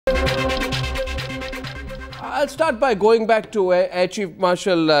I'll start by going back to Air Chief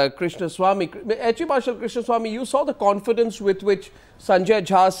Marshal Krishnaswamy. Air Chief Marshal Krishnaswamy, you saw the confidence with which Sanjay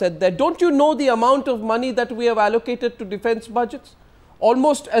Jha said that. Don't you know the amount of money that we have allocated to defense budgets?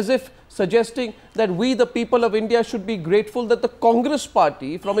 Almost as if suggesting that we, the people of India, should be grateful that the Congress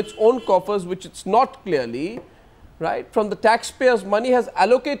party, from its own coffers, which it's not clearly, right, from the taxpayers' money, has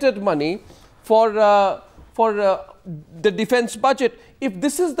allocated money for the defense budget. If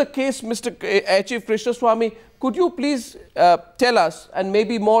this is the case, Mr. Air Chief Krishnaswamy, could you please tell us, and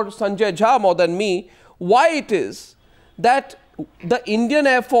maybe more Sanjay Jha more than me, why it is that the Indian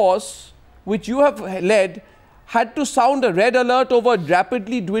Air Force, which you have led, had to sound a red alert over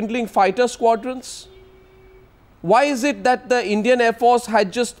rapidly dwindling fighter squadrons? Why is it that the Indian Air Force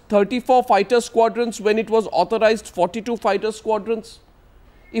had just 34 fighter squadrons when it was authorized 42 fighter squadrons?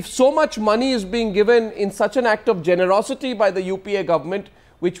 If so much money is being given in such an act of generosity by the UPA government,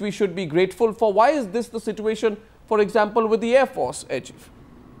 which we should be grateful for, why is this the situation, for example, with the Air Force, Air Chief?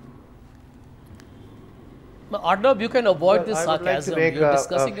 Arnab, you can avoid this sarcasm. You're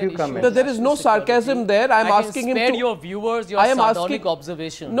discussing an issue. There is no sarcasm there. I'm asking him to spare your viewers your sardonic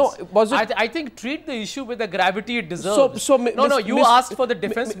observations. No, was it? I think treat the issue with the gravity it deserves. You asked for the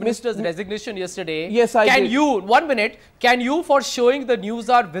defense minister's resignation yesterday. Yes, I did. One minute, can you, for showing the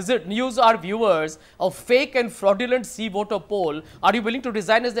Newshour viewers a fake and fraudulent C-voter poll, are you willing to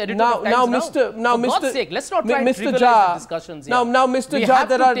resign as the editor of Times For God's sake, let's not try and trivialize the discussions here. Now, Mr.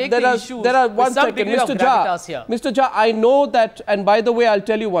 Jha, there are one second, Mr. Jha. Mr. Jha, I know that, and by the way, I'll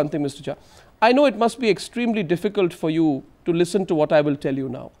tell you one thing, Mr. Jha. I know it must be extremely difficult for you to listen to what I will tell you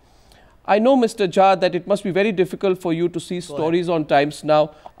now. I know, Mr. Jha, that it must be very difficult for you to see stories on Times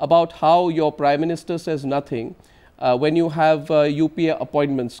Now about how your Prime Minister says nothing when you have UPA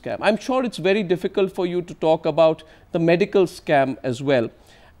appointment scam. I'm sure it's very difficult for you to talk about the medical scam as well.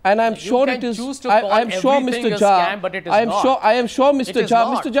 And I'm sure it is. I'm sure, Mr. Jha. I am sure, Mr.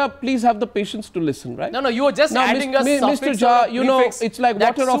 Jha. Mr. Jha, please have the patience to listen, right? No, you are just adding a suffix. Mr. Jha, you know, it's like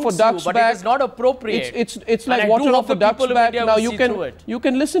water off a duck's back. But it is not appropriate. It's like water off a duck's back. Now you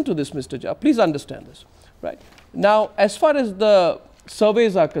can listen to this, Mr. Jha. Please understand this, right? Now, as far as the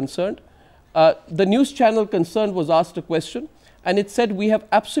surveys are concerned, the news channel concerned was asked a question, and it said we have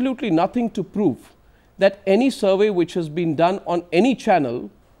absolutely nothing to prove that any survey which has been done on any channel,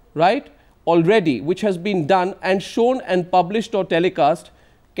 right, already, which has been done and shown and published or telecast,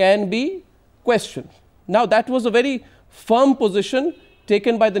 can be questioned. Now, that was a very firm position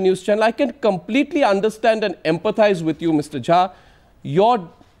taken by the news channel. I can completely understand and empathize with you, Mr. Jha, your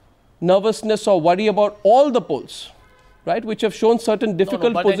nervousness or worry about all the polls, right, which have shown certain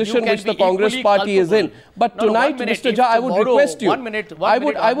difficult position which the Congress party is in. But tonight, Mr. Jha, I would request you. I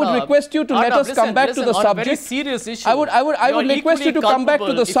would request you to let us come back to the subject. I would request you to come back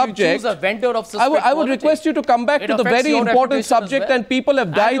to the subject. I would request you to come back to the very important subject. And people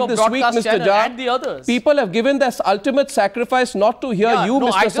have died this week, Mr. Jha. People have given their ultimate sacrifice not to hear you,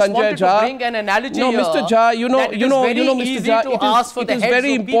 Mr. Sanjay Jha. No, Mr. Jha, you know, Mr. Jha, it is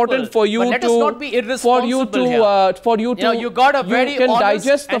very important for you to you can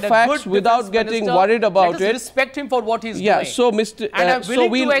digest the facts without getting worried about it. Let us respect him for what he's doing. So Mr. And I'm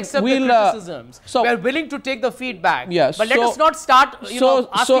willing to accept the criticisms. We are willing to take the feedback. But let us not start,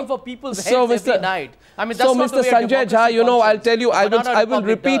 asking for people's heads every night. I mean, that's not the way Sanjay Jha, you know, I'll tell you, I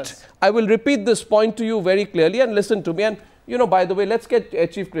will repeat this point to you very clearly, and listen to me. And you know, by the way, let's get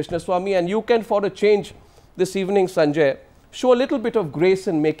Chief Krishnaswamy, and you can, for a change this evening, Sanjay, show a little bit of grace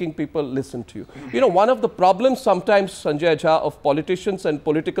in making people listen to you. You know, one of the problems sometimes, Sanjay Jha, of politicians and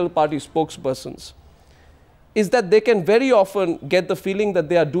political party spokespersons is that they can very often get the feeling that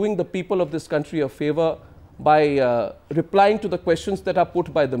they are doing the people of this country a favor by replying to the questions that are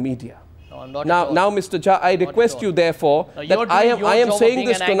put by the media. Now, Mr. Jha, I request you, therefore, that I am saying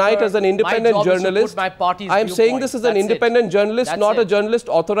this tonight as an independent journalist. I am saying this as an independent journalist, not a journalist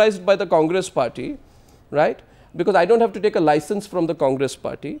authorized by the Congress party, right? Because I don't have to take a license from the Congress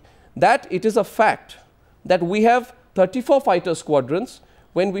party, that it is a fact that we have 34 fighter squadrons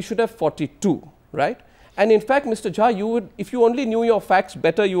when we should have 42, right? And in fact, Mr. Jha, if you only knew your facts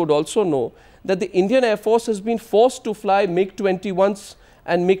better, you would also know that the Indian Air Force has been forced to fly MiG-21s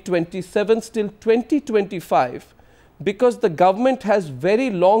and MiG-27s till 2025 because the government has very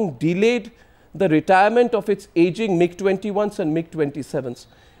long delayed the retirement of its aging MiG-21s and MiG-27s.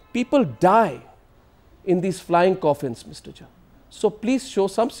 People die in these flying coffins, Mr. Jha. So please show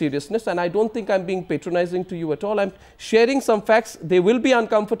some seriousness, and I don't think I'm being patronizing to you at all. I'm sharing some facts. They will be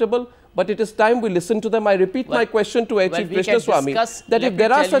uncomfortable, but it is time we listen to them. I repeat my question to Chief Krishnaswamy, that if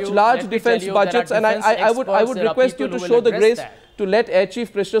there are such large defense budgets, and I would request you to show the grace to let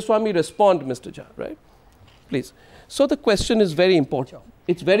Chief Krishnaswamy respond, Mr. Jha, right? Please. So the question is very important.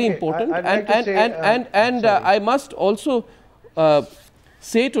 It's very important. I must also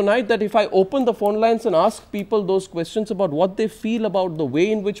say tonight that if I open the phone lines and ask people those questions about what they feel about the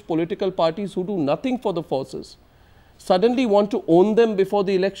way in which political parties who do nothing for the forces suddenly want to own them before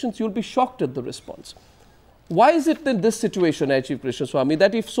the elections, you'll be shocked at the response. Why is it in this situation, Air Chief Krishnaswamy,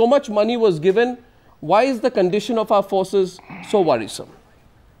 that if so much money was given, why is the condition of our forces so worrisome?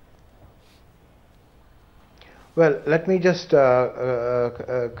 Well, let me just say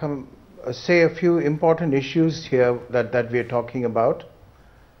a few important issues here that we are talking about.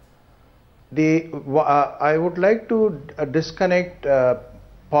 I would like to disconnect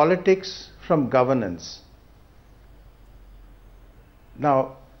politics from governance.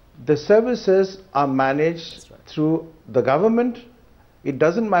 Now, the services are managed through the government. It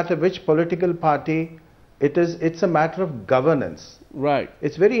doesn't matter which political party it is. It's a matter of governance. Right.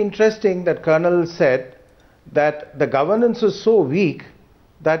 It's very interesting that Colonel said that the governance is so weak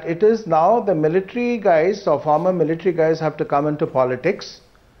that it is now the military guys or former military guys have to come into politics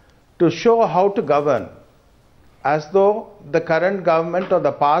to show how to govern, as though the current government or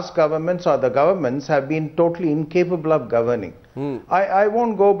the past governments or the governments have been totally incapable of governing. I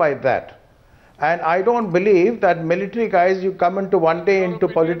won't go by that. And I don't believe that military guys, you come into one day into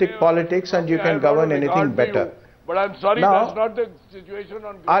politics and you can govern anything better. But I'm sorry, now, that's not the situation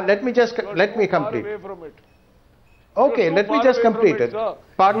on let me complete. Okay, let me just complete it.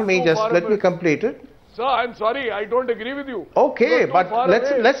 Pardon me, just let me complete it. Sir, I'm sorry, I don't agree with you. Okay, but let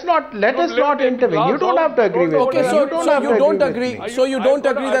us not intervene. You don't have to agree with me. Okay, so you don't agree. So you don't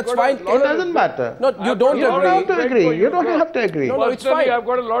agree, that's fine. It doesn't matter. No, you don't agree. You don't have to agree. You don't have to agree. No, it's fine. I've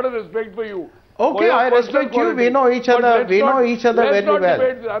got a lot of respect for you. Okay, I respect you. We know each other. We know each other very well.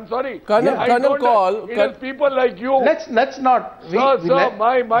 I'm sorry. Colonel Kaul. It is people like you. Let's not. Sir,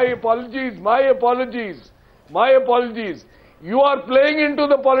 my apologies. My apologies. You are playing into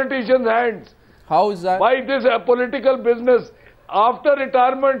the politicians' hands. How is that? By this political business. After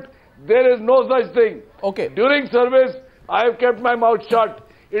retirement, there is no such thing. Okay. During service, I have kept my mouth shut.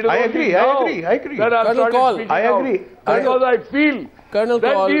 I agree. That I agree. Because I feel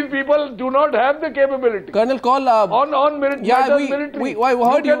that these people do not have the capability. Colonel Kaul, on military. Yeah, we heard you.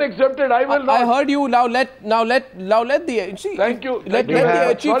 You can accept it. I will not. I heard you. Now let the see. Thank you.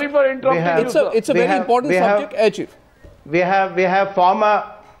 Sorry for interrupting you. It's a very important subject, Air Chief. We have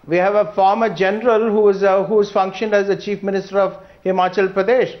a former general who's functioned as the Chief Minister of Himachal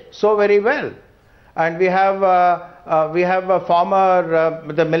Pradesh so very well, and we have a former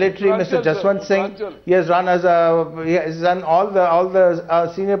the military, Mr. Jaswant Singh. He has run all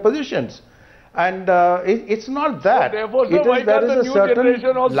the senior positions, and it's not that. So there is a certain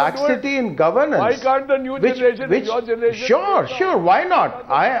laxity in governance. Why can't the new generation, your generation? Sure. Why not?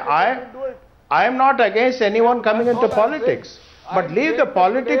 I am not against anyone coming into politics. But leave the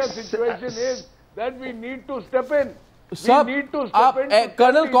politics. The situation is that we need to step in. Sir, we need to step in.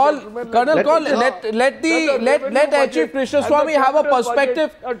 Colonel Kaul, let Air Chief Krishnaswamy have a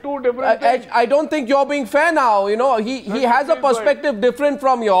perspective. I don't think you're being fair now. You know, he has a perspective different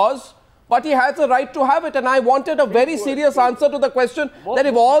from yours, but he has a right to have it. And I wanted a very serious answer to the question that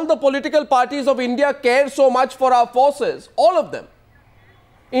if all the political parties of India care so much for our forces, all of them,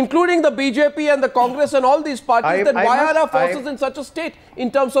 including the BJP and the Congress and all these parties, then why are our forces in such a state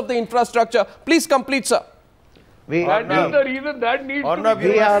in terms of the infrastructure? Please complete, sir. That is the reason that needs to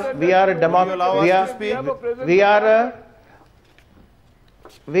be. We are a democracy.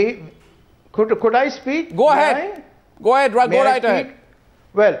 Could I speak? Go ahead. Go right ahead.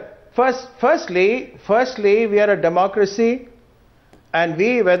 Well, firstly, we are a democracy, and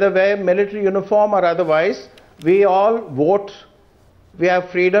whether wear military uniform or otherwise, we all vote. We have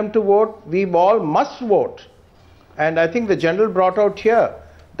freedom to vote. We all must vote. And I think the general brought out here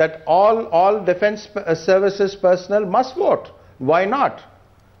that all defense services personnel must vote. Why not?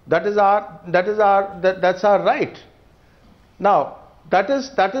 That's our right. Now, that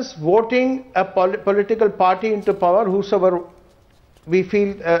is voting a political party into power, whosoever we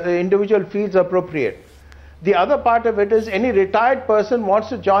feel individual feels appropriate. The other part of it is any retired person wants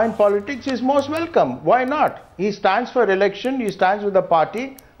to join politics is most welcome. Why not? He stands for election, he stands with the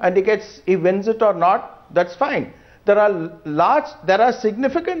party, and he wins it or not, that's fine. There are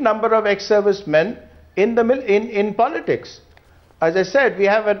significant number of ex-servicemen in politics. As I said, we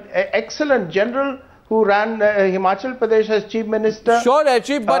have an excellent general who ran Himachal Pradesh as Chief Minister. Sure,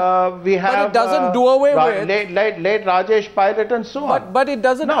 Chief, but it doesn't do away with late Rajesh Pilot and so on. But it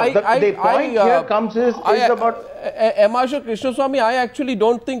doesn't. No, the point here comes is about Marshal Krishnaswamy. I actually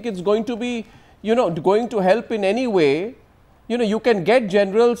don't think it's going to be, going to help in any way, you know, you can get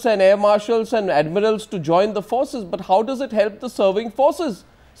generals and air marshals and admirals to join the forces, but how does it help the serving forces,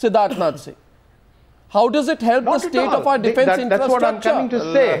 Siddharth Nath Singh? How does it help the state of our defense infrastructure? That's what I'm coming to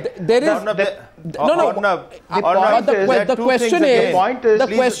say. There is the question is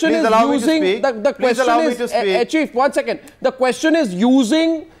Chief, 1 second. The question is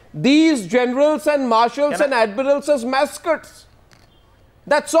using these generals and marshals and admirals as mascots.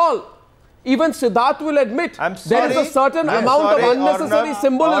 That's all. Even Siddharth will admit there is a certain amount of unnecessary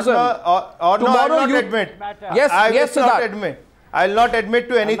symbolism. Tomorrow you admit. Yes, Siddharth. I will not admit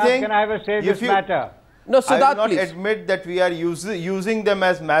to anything. Can I have a say this matter? No, Siddharth, I will not please. admit that we are using them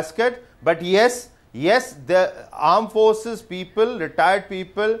as mascot, but yes, the armed forces people, retired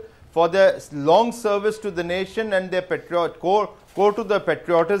people, for their long service to the nation and their core to the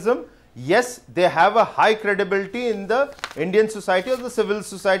patriotism, yes, they have a high credibility in the Indian society or the civil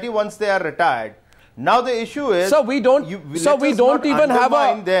society once they are retired. Now the issue is, we don't even have a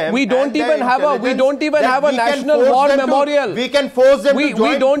national war memorial. We can force them to join.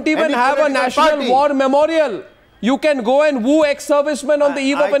 We don't even have a national war memorial. You can go and woo ex-servicemen on the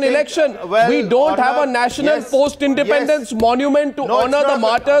eve of an election. We don't have a national post-independence monument to honor the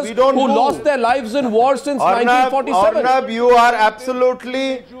martyrs who lost their lives in war since 1947. Arnab, you are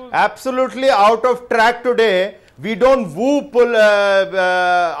absolutely out of track today. We don't woo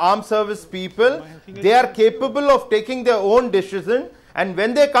armed service people. They are capable of taking their own decision. And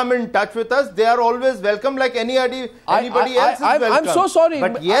when they come in touch with us, they are always welcome, like anybody else is welcome. I'm so sorry.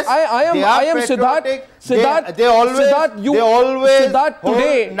 But yes, I am Siddharth. They always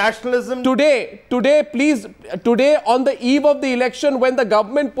today, nationalism. Today, on the eve of the election, when the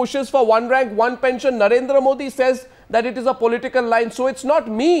government pushes for one rank, one pension, Narendra Modi says that it is a political line. So it's not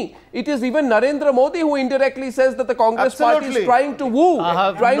me. It is even Narendra Modi who indirectly says that the Congress party is trying to woo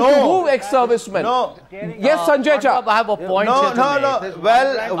ex-servicemen. No. Yes, Sanjay Jha. I have a point here to make.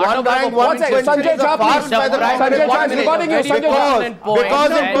 Well, one rank, one pension. Sanjay Jha, please. Sanjay Jha is rebutting you.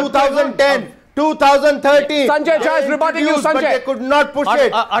 Because in 2013, Sanjay Jha is rebutting you, Sanjay. But they could not push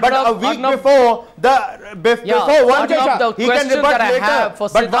it. But a week before, he can rebut later.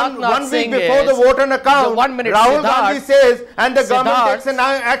 But one week before the vote on account, Rahul Gandhi says, and the government takes an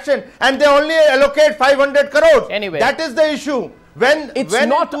action, and they only allocate 500 crores. Anyway, that is the issue. It's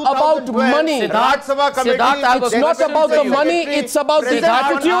not about money. It's not about the money. It's about the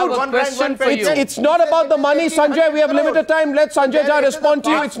attitude. It's not about the money, Sanjay. We have limited time. Let Sanjay Jha respond to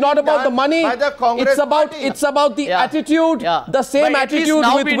you. It's not about the money. It's about the attitude. The same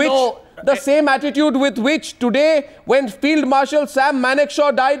attitude with which today, when Field Marshal Sam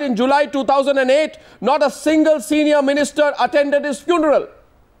Manekshaw died in July 2008, not a single senior minister attended his funeral.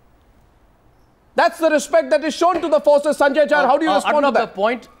 That's the respect that is shown to the forces. Sanjay Jha, how do you respond to that? The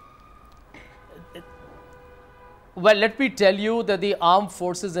point, well, let me tell you that the armed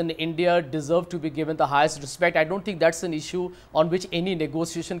forces in India deserve to be given the highest respect. I don't think that's an issue on which any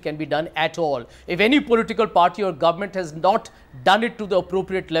negotiation can be done at all. If any political party or government has not done it to the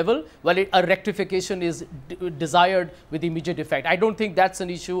appropriate level, well, a rectification is desired with immediate effect. I don't think that's an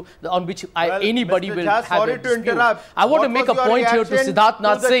issue on which anybody will have a dispute. I want to make a point here to Siddharth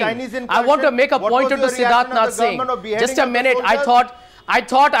Nath Singh. I want to make a point here to Siddharth Nath Singh. Just a minute. I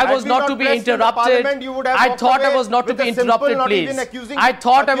thought I was not to be interrupted. I thought I was not to be interrupted, please. I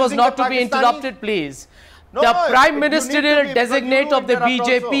thought I was not to be interrupted, please. The Prime Ministerial Designate of the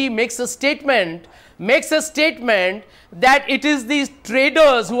BJP makes a statement that it is these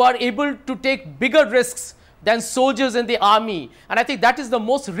traders who are able to take bigger risks than soldiers in the army. And I think that is the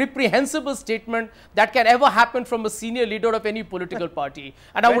most reprehensible statement that can ever happen from a senior leader of any political party.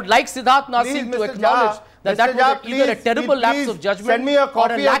 And I would like Siddharth Nath Singh to acknowledge that that was either a terrible lapse of judgment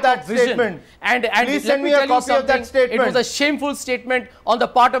or a lack of vision. And let me tell you something, it was a shameful statement on the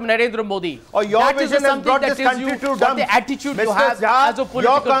part of Narendra Modi. That is something that tells you what the attitude you have as a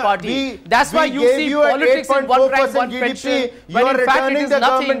political party. That's why you see politics in one rank, one pension, when in fact it is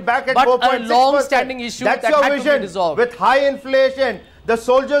nothing but a long-standing issue that had to be resolved. With high inflation, the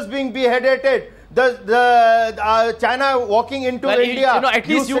soldiers being beheaded, China walking into India. At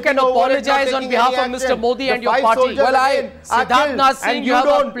least you can apologize on behalf of Mr. Modi and your party. Siddharth Nath Singh, you have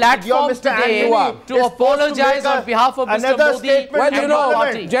a platform today to apologize on behalf of Mr. Modi and your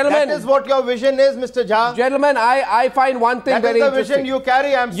party. Gentlemen, that is what your vision is, Mr. Jha. Gentlemen, I find one thing very interesting. That is the vision you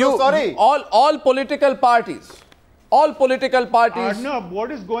carry. I'm so sorry. All political parties. Arnab,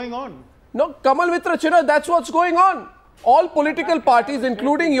 what is going on? No, Kamal Mitra Chenoy, that's what's going on. All political parties,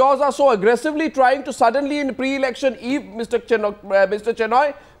 including yours, are so aggressively trying to suddenly in pre-election eve, Mr.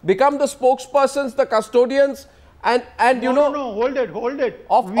 Chenoy, become the spokespersons, the custodians, and you know... No, hold it.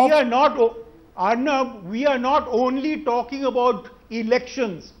 We are not... Arnab, we are not only talking about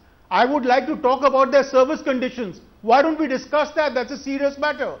elections. I would like to talk about their service conditions. Why don't we discuss that? That's a serious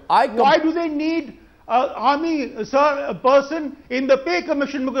matter. Why do they need an army person in the pay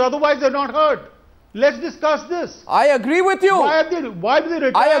commission? Because otherwise they're not heard. Let's discuss this. I agree with you. Why do they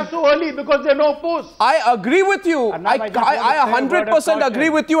retire so early? Because there are no posts. I agree with you. I 100% agree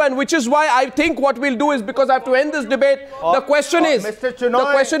with you, and which is why I think what we'll do is, because I have to end this debate, the question is, Mr.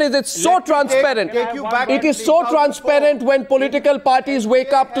 Chenoy, it's so transparent. It is so transparent when political parties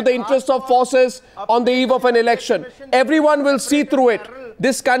wake up to the interests of forces on the eve of an election. Everyone will see through it.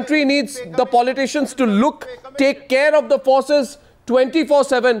 This country needs the politicians to take care of the forces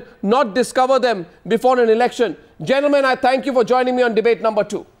 24/7, not discover them before an election. Gentlemen, I thank you for joining me on debate number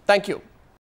 2. Thank you.